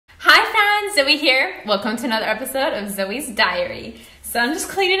Zoe here. Welcome to another episode of Zoe's Diary. So I'm just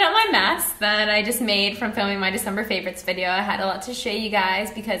cleaning up my mess that I just made from filming my December favorites video. I had a lot to show you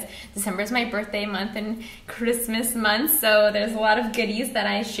guys because December is my birthday month and Christmas month, so there's a lot of goodies that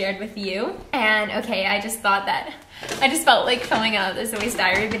I shared with you. And okay, I just felt like filming out Zoe's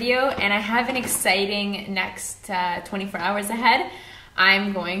Diary video, and I have an exciting next 24 hours ahead.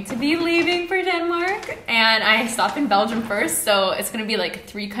 I'm going to be leaving for Denmark, and I stop in Belgium first, so it's gonna be like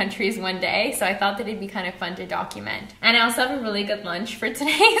 3 countries one day, so I thought that it'd be kind of fun to document. And I also have a really good lunch for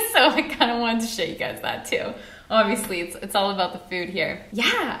today, so I kind of wanted to show you guys that too. Obviously, it's all about the food here.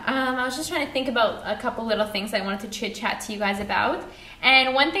 Yeah, I was just trying to think about a couple little things I wanted to chit-chat to you guys about.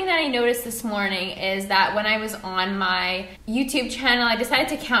 And one thing that I noticed this morning is that when I was on my YouTube channel, I decided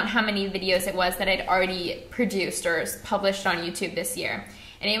to count how many videos it was that I'd already produced or published on YouTube this year.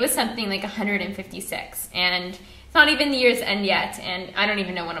 And it was something like 156. And it's not even the year's end yet, and I don't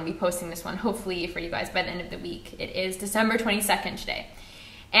even know when I'll be posting this one, hopefully for you guys by the end of the week. It is December 22nd today.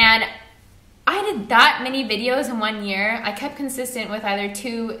 And I did that many videos in 1 year. I kept consistent with either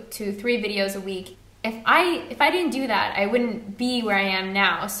 2 to 3 videos a week. If I didn't do that, I wouldn't be where I am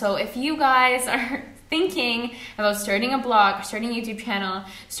now. So if you guys are thinking about starting a blog, starting a YouTube channel,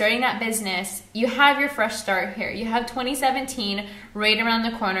 starting that business, you have your fresh start here. You have 2017 right around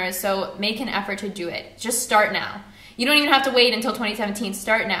the corner, so make an effort to do it. Just start now. You don't even have to wait until 2017,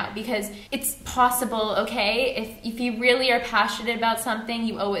 start now, because it's possible, okay? If you really are passionate about something,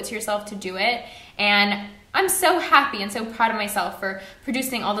 you owe it to yourself to do it. And I'm so happy and so proud of myself for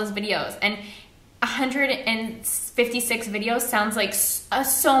producing all those videos. And 156 videos sounds like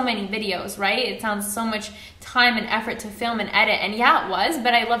so many videos, right? It sounds so much time and effort to film and edit, and yeah, it was,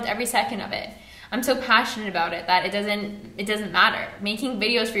 but I loved every second of it. I'm so passionate about it that it doesn't matter. Making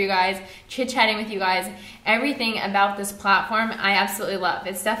videos for you guys, chit-chatting with you guys, everything about this platform, I absolutely love.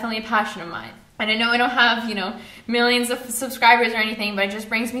 It's definitely a passion of mine. And I know I don't have, you know, millions of subscribers or anything, but it just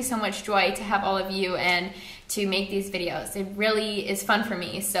brings me so much joy to have all of you and to make these videos. It really is fun for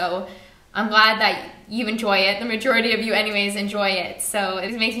me, so I'm glad that you enjoy it. The majority of you anyways enjoy it, so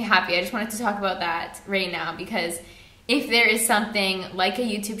it makes me happy. I just wanted to talk about that right now, because if there is something like a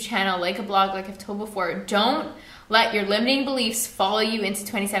YouTube channel, like a blog, like I've told before, don't let your limiting beliefs follow you into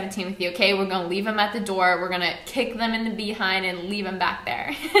 2017 with you, okay? We're gonna leave them at the door. We're gonna kick them in the behind and leave them back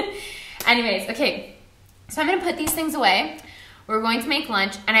there. Anyways, okay, so I'm gonna put these things away. We're going to make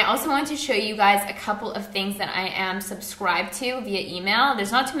lunch, and I also want to show you guys a couple of things that I am subscribed to via email.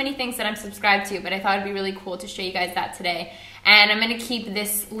 There's not too many things that I'm subscribed to, but I thought it'd be really cool to show you guys that today. And I'm gonna keep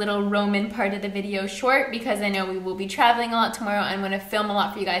this little Roman part of the video short because I know we will be traveling a lot tomorrow. I'm gonna film a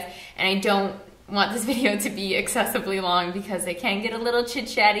lot for you guys, and I don't want this video to be excessively long because it can get a little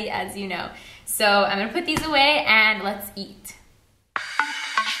chit-chatty, as you know. So I'm gonna put these away and let's eat.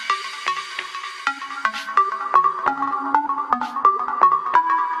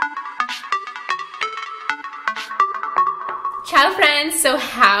 Ciao friends, so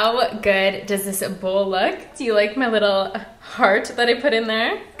how good does this bowl look? Do you like my little heart that I put in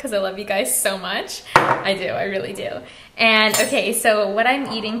there? Because I love you guys so much. I do, I really do. And okay, so what I'm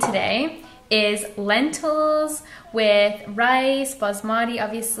eating today is lentils with rice, basmati,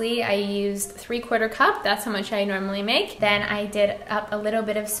 obviously. I used 3/4 cup, that's how much I normally make. Then I did up a little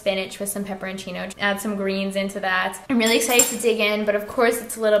bit of spinach with some pepperoncino, add some greens into that. I'm really excited to dig in, but of course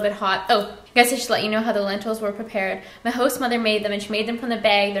it's a little bit hot. Oh, I guess I should let you know how the lentils were prepared. My host mother made them, and she made them from the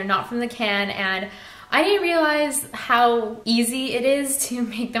bag. They're not from the can, and I didn't realize how easy it is to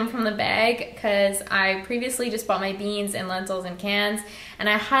make them from the bag because I previously just bought my beans and lentils in cans, and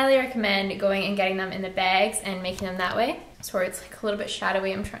I highly recommend going and getting them in the bags and making them that way. Sorry, it's like a little bit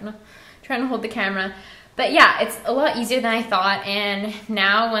shadowy. I'm trying to hold the camera. But yeah, it's a lot easier than I thought, and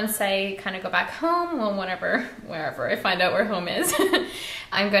now once I kind of go back home, well, wherever I find out where home is,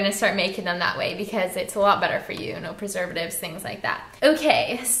 I'm going to start making them that way because it's a lot better for you, no preservatives, things like that.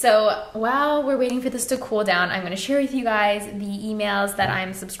 Okay, so while we're waiting for this to cool down, I'm going to share with you guys the emails that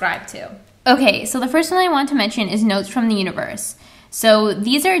I'm subscribed to. Okay, so the first one I want to mention is Notes from the Universe. So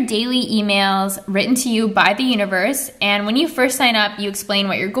these are daily emails written to you by the universe, and when you first sign up, you explain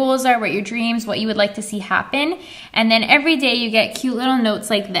what your goals are, what your dreams, what you would like to see happen, and then every day you get cute little notes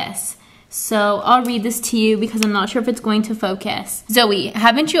like this. So I'll read this to you because I'm not sure if it's going to focus. Zoe,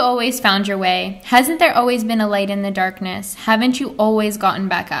 haven't you always found your way? Hasn't there always been a light in the darkness? Haven't you always gotten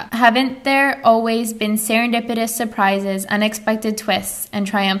back up? Haven't there always been serendipitous surprises, unexpected twists, and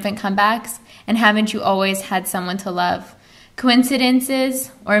triumphant comebacks? And haven't you always had someone to love?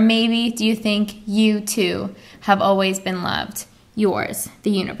 Coincidences? Or maybe do you think you too have always been loved? Yours, the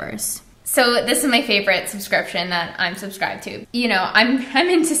universe. So this is my favorite subscription that I'm subscribed to. You know, I'm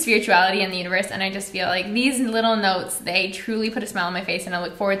into spirituality and the universe, and I just feel like these little notes, they truly put a smile on my face, and I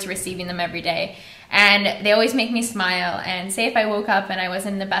look forward to receiving them every day. And they always make me smile. And say if I woke up and I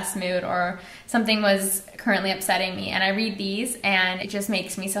wasn't in the best mood or something was currently upsetting me, and I read these and it just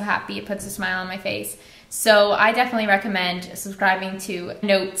makes me so happy. It puts a smile on my face. So I definitely recommend subscribing to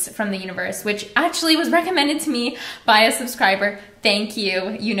Notes from the Universe, which actually was recommended to me by a subscriber. Thank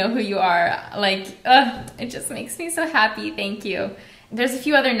you. You know who you are. Like, it just makes me so happy. Thank you. There's a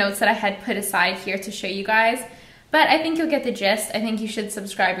few other notes that I had put aside here to show you guys, but I think you'll get the gist. I think you should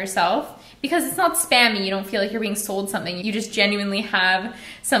subscribe yourself because it's not spammy. You don't feel like you're being sold something. You just genuinely have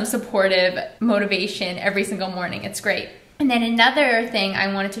some supportive motivation every single morning. It's great. And then another thing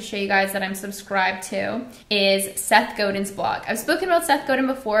I wanted to show you guys that I'm subscribed to is Seth Godin's blog. I've spoken about Seth Godin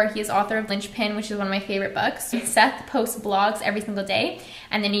before. He is author of Linchpin, which is one of my favorite books. Seth posts blogs every single day,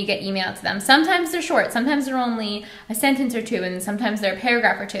 and then you get emailed to them. Sometimes they're short, sometimes they're only a sentence or two, and sometimes they're a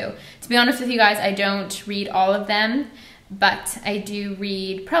paragraph or two. To be honest with you guys, I don't read all of them, but I do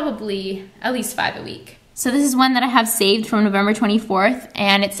read probably at least 5 a week. So this is one that I have saved from November 24th,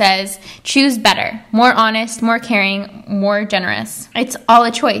 and it says, choose better, more honest, more caring, more generous. It's all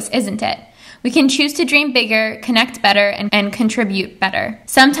a choice, isn't it? We can choose to dream bigger, connect better, and contribute better.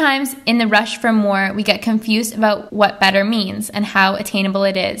 Sometimes, in the rush for more, we get confused about what better means and how attainable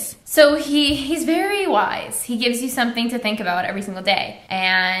it is. So he's very wise. He gives you something to think about every single day.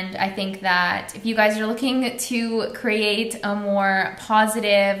 And I think that if you guys are looking to create a more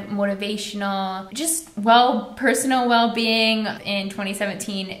positive, motivational, just personal well-being in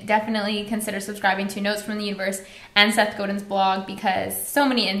 2017, definitely consider subscribing to Notes from the Universe and Seth Godin's blog, because so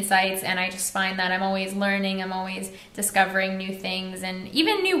many insights, and I just find that I'm always learning, I'm always discovering new things, and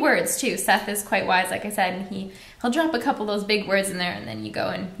even new words too. Seth is quite wise, like I said, and he'll drop a couple of those big words in there, and then you go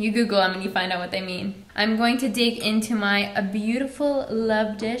and you Google them and you find out what they mean. I'm going to dig into my beautiful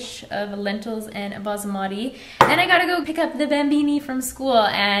love dish of lentils and basmati, and I gotta go pick up the bambini from school,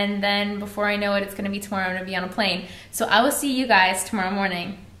 and then before I know it, it's gonna be tomorrow. I'm gonna be on a plane. So I will see you guys tomorrow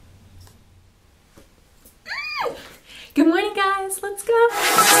morning. Good morning, guys. Let's go.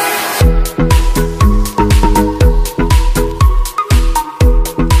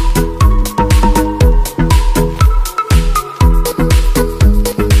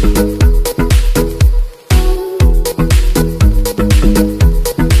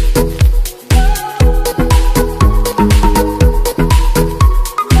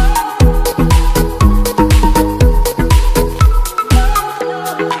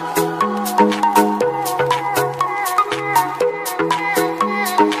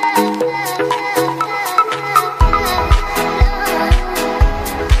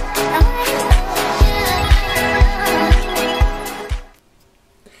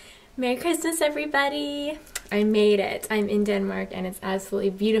 Merry Christmas, everybody! I made it. I'm in Denmark and it's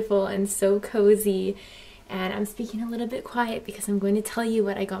absolutely beautiful and so cozy. And I'm speaking a little bit quiet because I'm going to tell you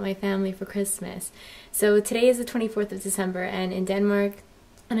what I got my family for Christmas. So today is the 24th of December, and in Denmark,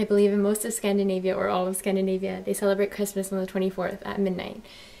 and I believe in most of Scandinavia or all of Scandinavia, they celebrate Christmas on the 24th at midnight.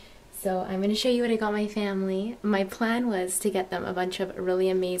 So I'm going to show you what I got my family. My plan was to get them a bunch of really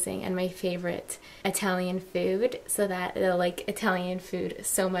amazing and my favorite Italian food so that they'll like Italian food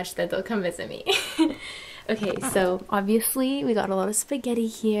so much that they'll come visit me. Okay, so obviously we got a lot of spaghetti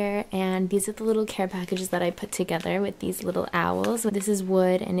here, and these are the little care packages that I put together with these little owls. This is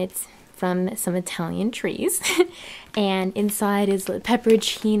wood and it's from some Italian trees. And inside is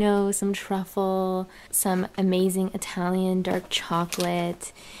pepperoncino, some truffle, some amazing Italian dark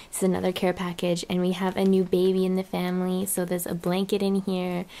chocolate. This is another care package, and we have a new baby in the family, so there's a blanket in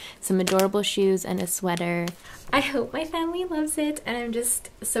here, some adorable shoes, and a sweater. I hope my family loves it, and I'm just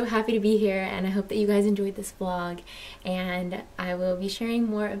so happy to be here, and I hope that you guys enjoyed this vlog, and I will be sharing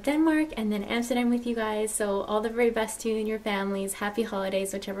more of Denmark and then Amsterdam with you guys. So all the very best to you and your families. Happy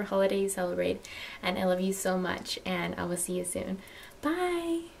holidays, whichever holiday you celebrate, and I love you so much, and I will see you soon.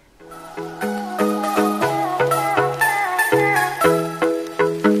 Bye!